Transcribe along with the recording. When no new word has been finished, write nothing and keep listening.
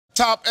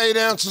top 8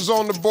 answers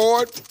on the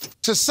board.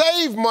 To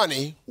save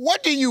money,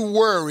 what do you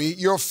worry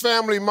your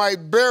family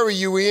might bury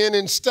you in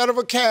instead of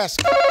a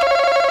casket?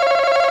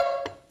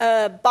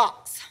 A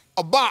box.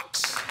 A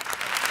box.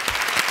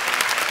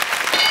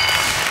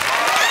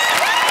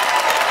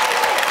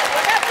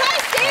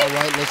 All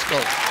right, let's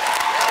go.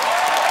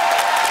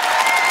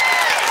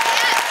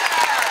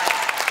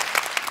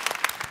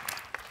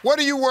 What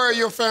do you worry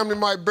your family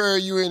might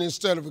bury you in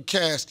instead of a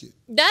casket?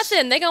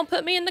 Nothing. They're going to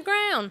put me in the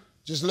ground.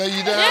 Just lay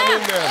you down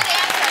in there.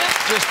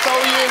 Just throw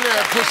you in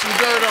there, put some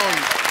dirt on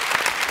you.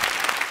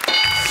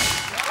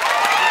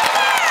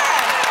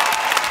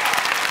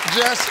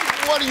 Jess,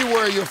 what do you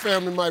worry your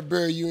family might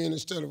bury you in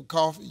instead of a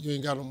coffee? You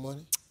ain't got no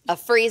money. A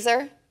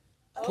freezer.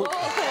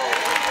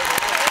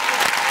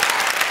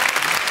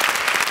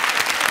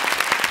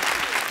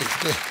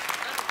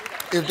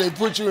 If they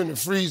put you in the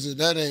freezer,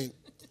 that ain't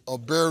a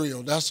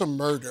burial, that's a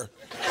murder.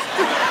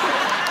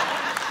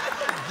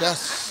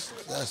 That's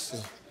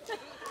it.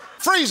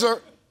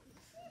 Freezer.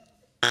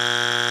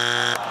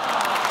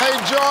 Hey,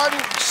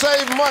 Jordan,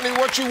 save money.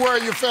 What you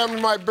worry your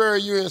family might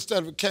bury you in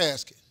instead of a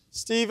casket?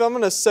 Steve, I'm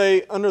gonna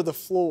say under the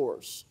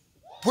floors.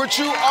 Put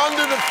you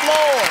under the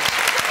floors.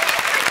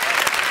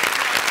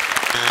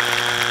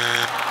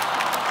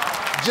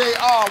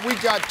 JR, we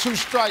got 2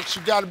 strikes.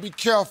 You gotta be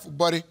careful,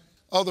 buddy.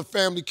 Other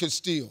family could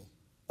steal.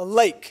 A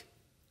lake.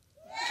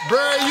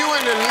 Bury you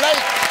in the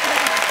lake.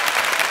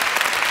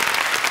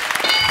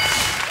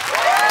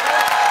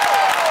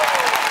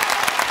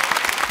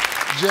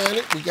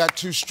 Janet, we got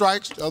 2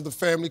 strikes. The other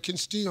family can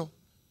steal.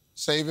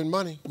 Saving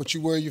money. What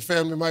you worry your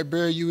family might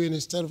bury you in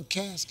instead of a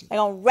casket? They're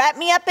gonna wrap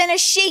me up in a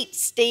sheet,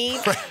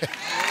 Steve. Wrap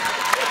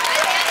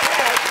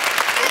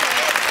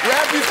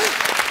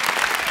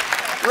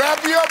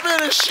you up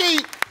in a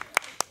sheet.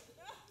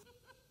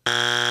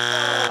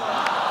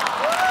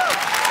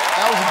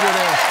 That was a good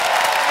answer.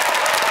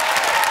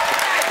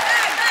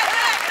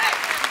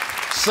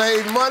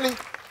 Save money.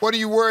 What do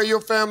you worry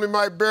your family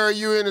might bury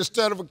you in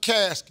instead of a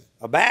casket?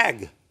 A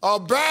bag. A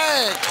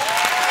bag.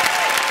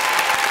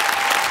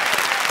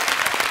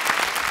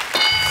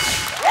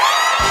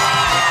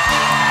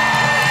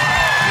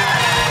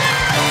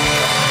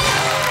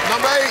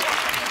 Number 8.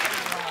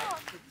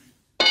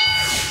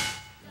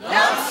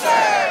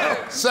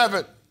 Dumpster.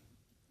 7.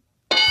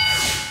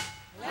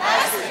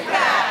 Plastic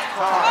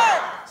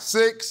bag.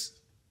 6.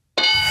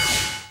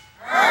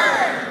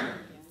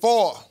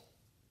 4.